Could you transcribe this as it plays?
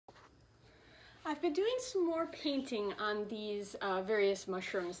I've been doing some more painting on these various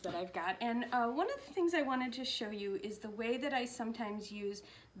mushrooms that I've got, and one of the things I wanted to show you is the way that I sometimes use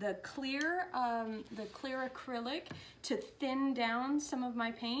the clear acrylic to thin down some of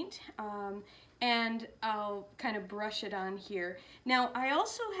my paint, and I'll kind of brush it on here. Now I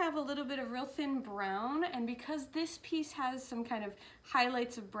also have a little bit of real thin brown, and because this piece has some kind of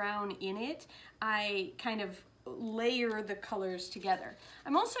highlights of brown in it, I kind of layer the colors together.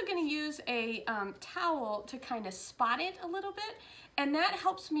 I'm also going to use a towel to kind of spot it a little bit, and that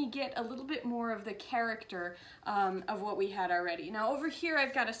helps me get a little bit more of the character of what we had already. Now over here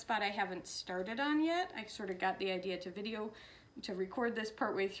I've got a spot I haven't started on yet. I sort of got the idea to record this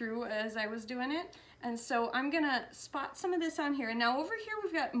partway through as I was doing it, and so I'm gonna spot some of this on here. And now over here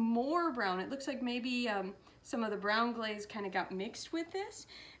we've got more brown. It looks like maybe some of the brown glaze kind of got mixed with this,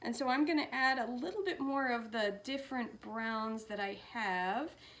 and so I'm gonna add a little bit more of the different browns that I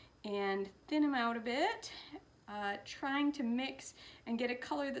have and thin them out a bit, trying to mix and get a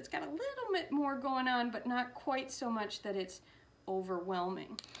color that's got a little bit more going on, but not quite so much that it's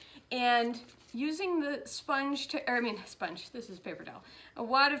overwhelming. And using the this is paper towel, a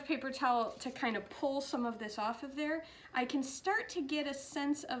wad of paper towel to kind of pull some of this off of there, I can start to get a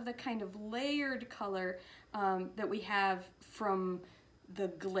sense of the kind of layered color that we have from the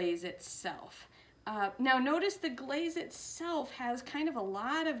glaze itself. Now notice the glaze itself has kind of a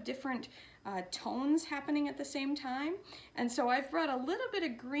lot of different tones happening at the same time, and so I've brought a little bit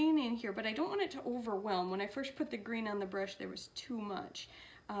of green in here, but I don't want it to overwhelm. When I first put the green on the brush there was too much.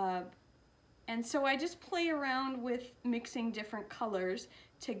 And so I just play around with mixing different colors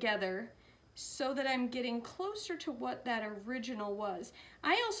together so that I'm getting closer to what that original was.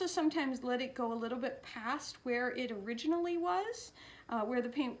 I also sometimes let it go a little bit past where it originally was, where the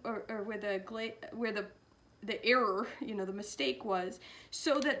paint or where the error, the mistake was,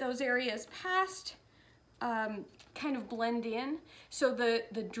 so that those areas past kind of blend in, so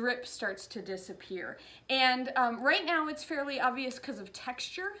the drip starts to disappear. And right now it's fairly obvious because of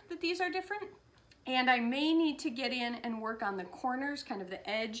texture that these are different, and I may need to get in and work on the corners, kind of the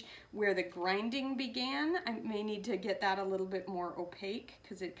edge where the grinding began. I may need to get that a little bit more opaque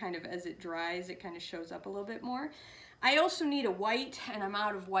because it kind of, as it dries, it kind of shows up a little bit more. I also need a white, and I'm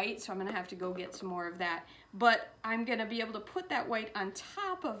out of white, so I'm gonna have to go get some more of that. But I'm gonna be able to put that white on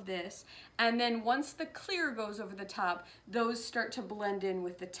top of this, and then once the clear goes over the top, those start to blend in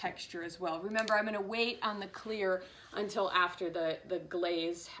with the texture as well. Remember, I'm gonna wait on the clear until after the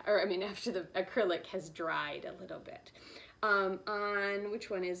glaze, after the acrylic has dried a little bit. On which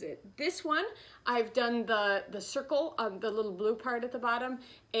one is it? This one, I've done the circle, the little blue part at the bottom,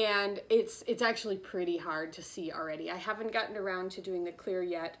 and it's actually pretty hard to see already. I haven't gotten around to doing the clear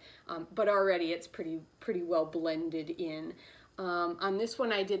yet, but already it's pretty well blended in. On this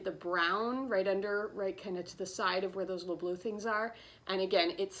one I did the brown right kind of to the side of where those little blue things are, and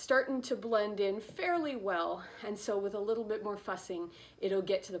again it's starting to blend in fairly well, and so with a little bit more fussing it'll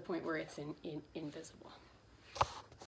get to the point where it's invisible.